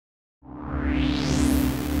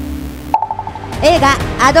映画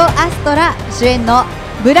アド・アストラ主演の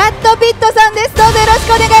ブラッド・ピットさんです。どうぞよろし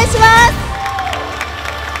くお願いします。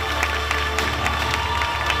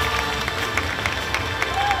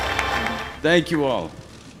Thank you all.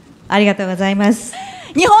 ありがとうございます。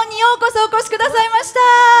日本にようこそお越しくださいました。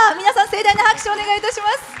皆さん盛大な拍手をお願いいたしま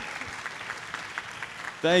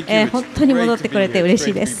す。本当に戻ってくれて嬉し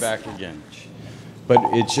いです。But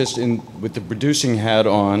it's just with the producing hat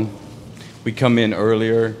on, we come in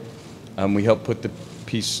earlier. We help put the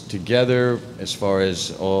piece together as far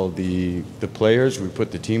as all the players. We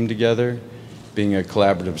put the team together, being a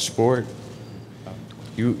collaborative sport.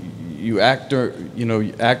 You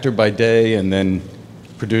actor by day and then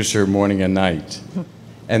producer morning and night.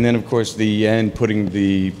 And then, of course, the end, putting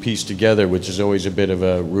the piece together, which is always a bit of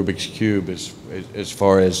a Rubik's Cube as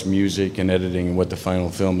far as music and editing and what the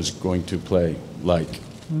final film is going to play like.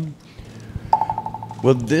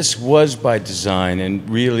 Well, this was by design, and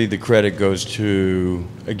really the credit goes to,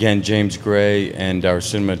 again, James Gray and our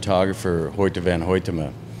cinematographer, Hoyte van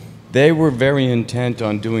Hoytema. They were very intent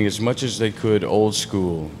on doing as much as they could old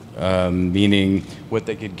school, meaning what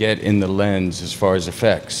they could get in the lens as far as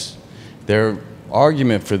effects. Their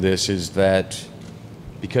argument for this is that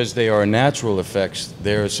because they are natural effects,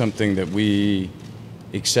 they're something that we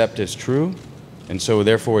accept as true, and so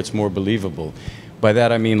therefore it's more believable. By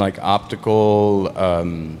that I mean like optical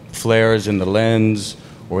flares in the lens,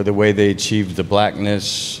 or the way they achieved the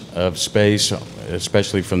blackness of space,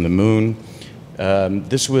 especially from the moon.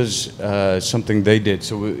 This was something they did,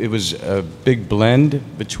 so it was a big blend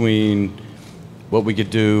between what we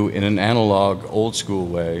could do in an analog, old school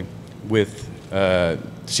way with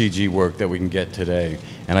CG work that we can get today.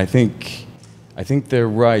 And I think they're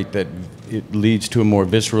right that it leads to a more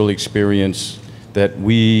visceral experience that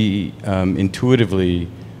we intuitively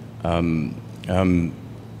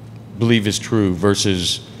believe is true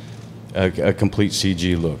versus a complete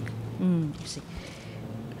CG look.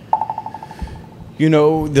 You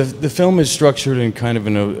know, the film is structured in kind of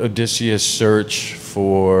an Odysseus search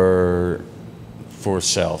for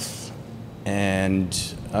self, and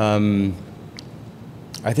I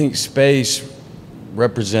think space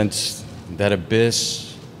represents that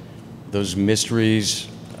abyss, those mysteries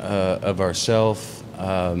of ourself,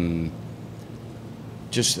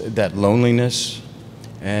 just that loneliness,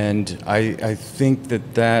 and I think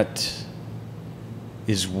that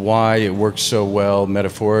is why it works so well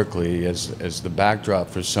metaphorically as the backdrop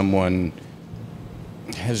for someone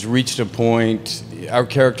has reached a point. Our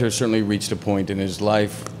character certainly reached a point in his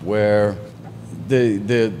life where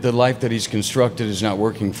the life that he's constructed is not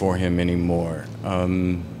working for him anymore,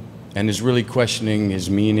 and is really questioning his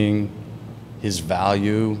meaning, his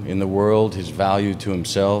value in the world, his value to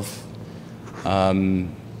himself,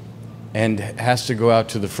 and has to go out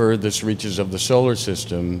to the furthest reaches of the solar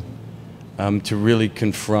system to really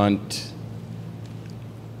confront,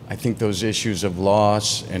 I think, those issues of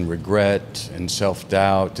loss and regret and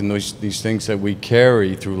self-doubt and these things that we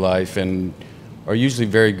carry through life and are usually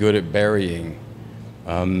very good at burying.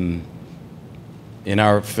 In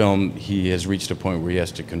our film, he has reached a point where he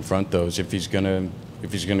has to confront those if he's gonna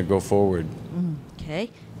go forward.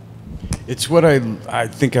 Okay. It's what I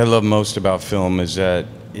think I love most about film is that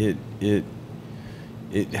it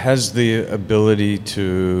has the ability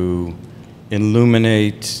to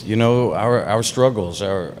illuminate, you know, our struggles,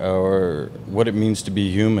 our what it means to be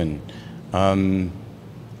human, and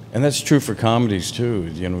that's true for comedies too.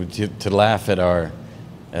 You know, to laugh at our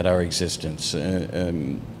existence.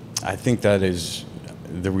 I think that is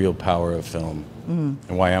the real power of film,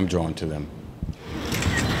 and why I'm drawn to them.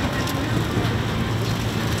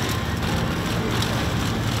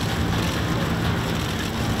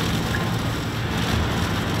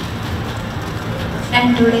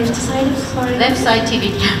 And left side, sorry. Left side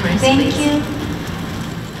TV cameras, Thank please. you.